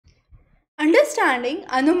Understanding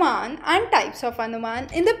Anuman and types of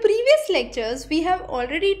Anuman. In the previous lectures, we have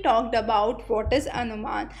already talked about what is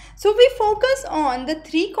Anuman. So we focus on the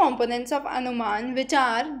three components of Anuman, which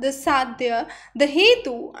are the Sadhya, the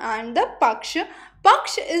Hetu and the Paksha.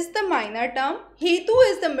 Paksha is the minor term, Hetu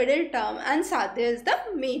is the middle term and Sadhya is the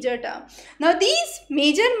major term. Now these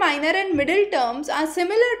major, minor and middle terms are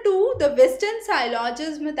similar to the Western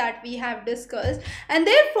syllogism that we have discussed, and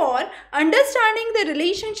therefore understanding the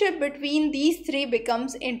relationship between these three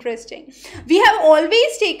becomes interesting. We have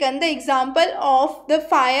always taken the example of the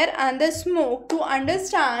fire and the smoke to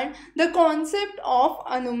understand the concept of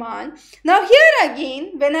Anuman. Now here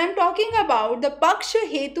again, when I am talking about the Paksha,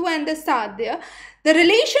 Hetu and the Sadhya, the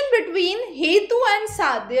relation between Hetu and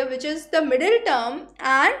Sadhya, which is the middle term,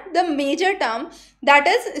 and the major term, that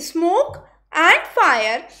is smoke and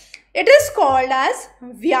fire, it is called as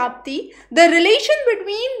Vyāpti. The relation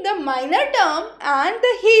between the minor term and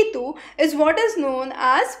the Hetu is what is known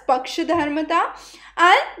as Pakshadharmata,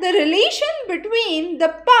 and the relation between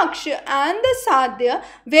the Paksha and the Sadhya,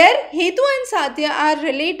 where Hetu and Sadhya are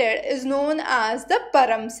related, is known as the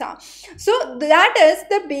Paramsa. So that is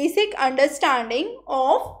the basic understanding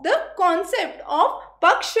of the concept of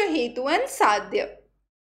Paksha, Hetu and Sadhya.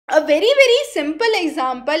 A very simple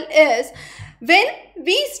example is when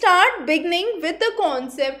we start beginning with the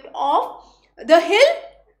concept of the hill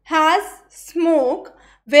has smoke.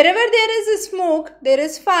 Wherever there is a smoke, there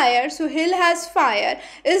is fire. So hill has fire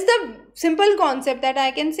is the simple concept that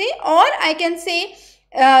I can say, or I can say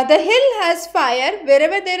the hill has fire.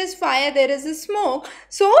 Wherever there is fire, there is a smoke.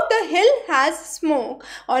 So the hill has smoke,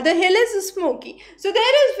 or the hill is smoky. So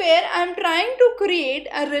there is where I am trying to create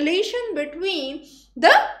a relation between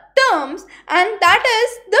the terms, and that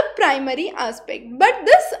is the primary aspect. But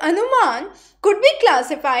this Anuman could be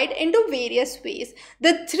classified into various ways.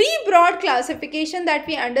 The three broad classification that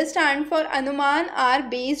we understand for Anuman are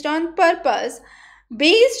based on purpose,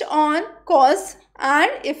 based on cause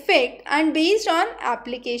and effect, and based on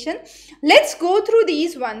application. Let's go through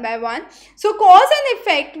these one by one. So cause and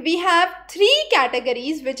effect, we have three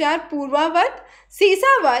categories, which are Purvavat,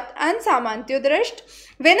 Sesavat and Samantyodrisht.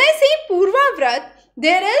 When I say Purvavat,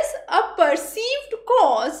 there is a perceived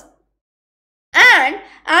cause and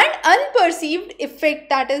an unperceived effect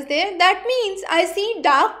that is there. That means I see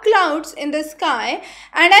dark clouds in the sky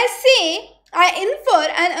and I infer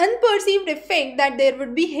an unperceived effect that there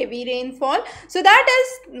would be heavy rainfall. So that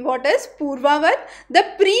is what is Purvavat. The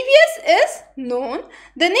previous is known.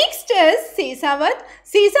 The next is Sesavat.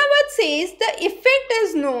 Sesavat says the effect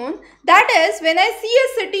is known. That is, when I see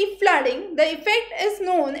a city flooding, the effect is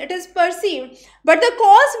known, it is perceived. But the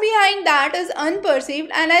cause behind that is unperceived,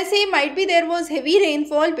 and I say might be there was heavy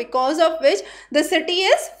rainfall because of which the city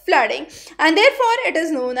is flooding, and therefore it is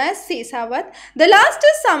known as Sesavat. The last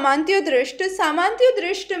is Samantyodrisht.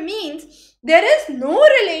 Samantyodrisht means there is no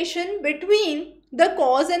relation between the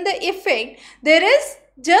cause and the effect. There is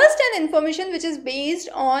just an information which is based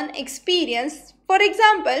on experience. For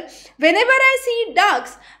example, whenever I see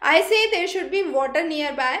ducks, I say there should be water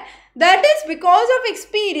nearby. That is because of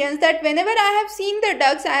experience, that whenever I have seen the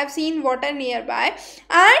ducks, I have seen water nearby,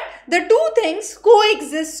 and the two things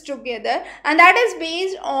coexist together, and that is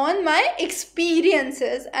based on my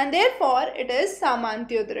experiences, and therefore it is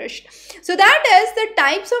Samantyodrisht. So that is the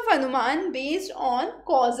types of Anuman based on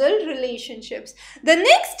causal relationships. The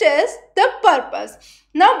next is the purpose.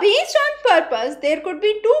 Now based on purpose, there could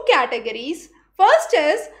be two categories. First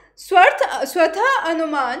is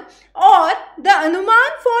Svarthānumāna, or the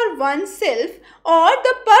Anuman for oneself, or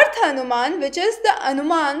the Parārthānumāna, which is the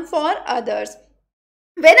Anuman for others.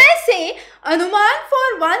 When I say Anuman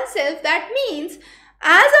for oneself, that means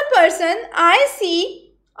as a person I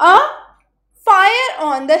see a fire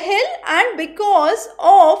on the hill, and because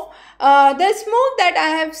of the smoke that I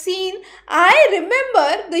have seen, I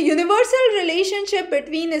remember the universal relationship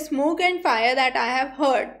between smoke and fire that I have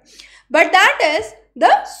heard. But that is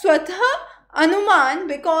the Svarthānumāna,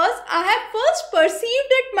 because I have first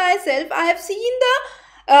perceived it myself. I have seen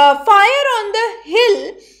the fire on the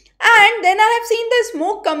hill, and then I have seen the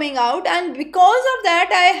smoke coming out, and because of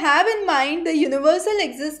that I have in mind the universal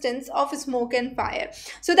existence of smoke and fire.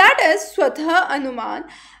 So that is Svarthānumāna.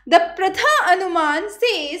 The Prathānumāna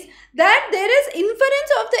says that there is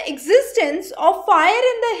inference of the existence of fire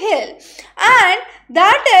in the hill, and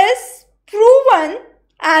that is proven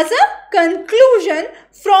as a conclusion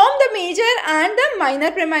from the major and the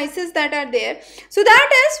minor premises that are there. So that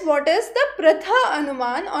is what is the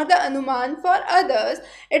Prathānumāna, or the Anuman for others.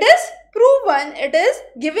 It is proven, it is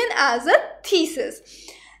given as a thesis.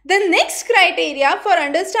 The next criteria for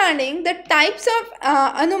understanding the types of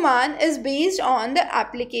Anuman is based on the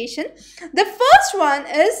application. The first one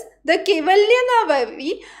is the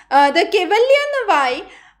Kevalanvayi. The Kevalanvayi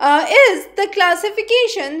is the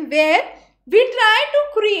classification where we try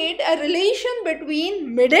to create a relation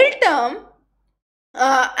between middle term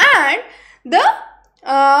and the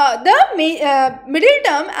middle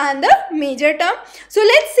term and the major term. So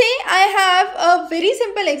let's say I have a very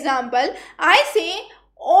simple example. I say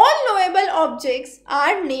all knowable objects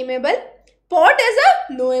are nameable. Pot is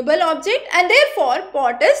a knowable object and therefore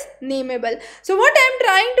pot is nameable. So what I am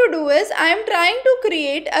trying to do is I am trying to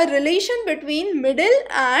create a relation between middle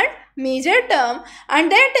and major term,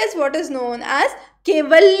 and that is what is known as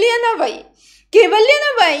Kevalanvayi.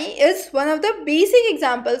 Kevalanvayi is one of the basic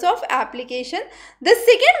examples of application. The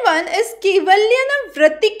second one is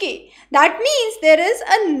Kevalavyatireki. That means there is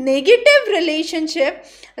a negative relationship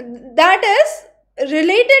that is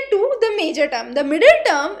related to the major term. The middle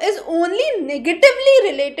term is only negatively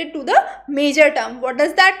related to the major term. What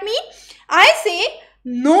does that mean? I say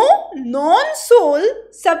no non-soul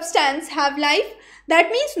substance have life.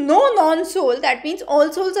 That means no non-soul, that means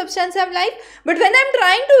all soul substance have life. But when I am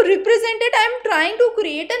trying to represent it, I am trying to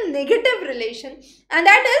create a negative relation, and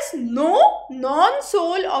that is no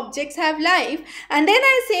non-soul objects have life. And then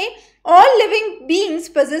I say all living beings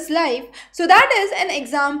possess life. So that is an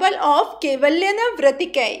example of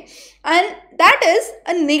Kevalavyatireki, and that is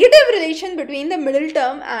a negative relation between the middle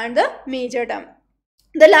term and the major term.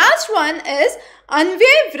 The last one is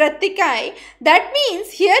invariably. That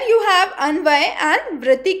means here you have Anvay and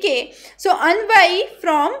Vratike. So Anvay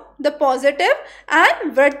from the positive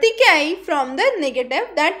and Vratike from the negative.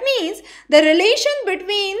 That means the relation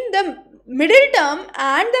between the middle term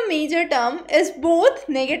and the major term is both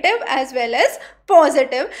negative as well as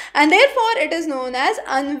positive, and therefore it is known as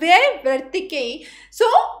invariably. So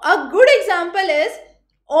a good example is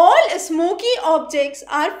all smoky objects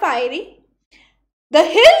are fiery. The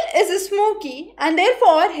hill is smoky and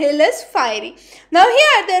therefore hill is fiery. Now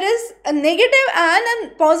here there is a negative and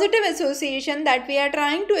a positive association that we are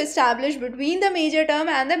trying to establish between the major term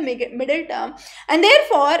and the middle term, and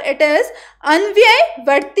therefore it is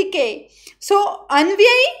invariably. So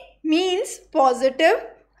Anvay means positive.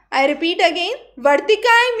 I repeat again,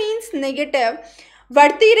 Vartikai means negative.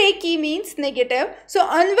 Vartireki means negative. So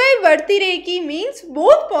invariably means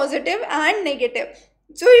both positive and negative.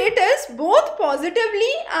 So it is both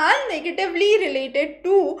positively and negatively related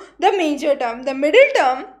to the major term. The middle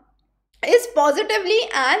term is positively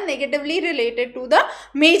and negatively related to the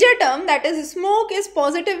major term, that is smoke is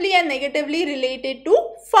positively and negatively related to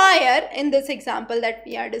fire in this example that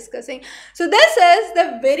we are discussing. So this is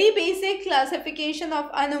the very basic classification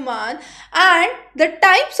of Anuman and the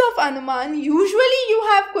types of Anuman. Usually you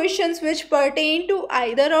have questions which pertain to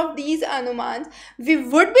either of these Anumans. We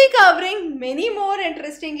would be covering many more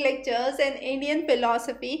interesting lectures in Indian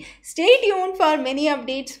philosophy. Stay tuned for many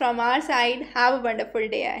updates from our side. Have a wonderful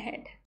day ahead.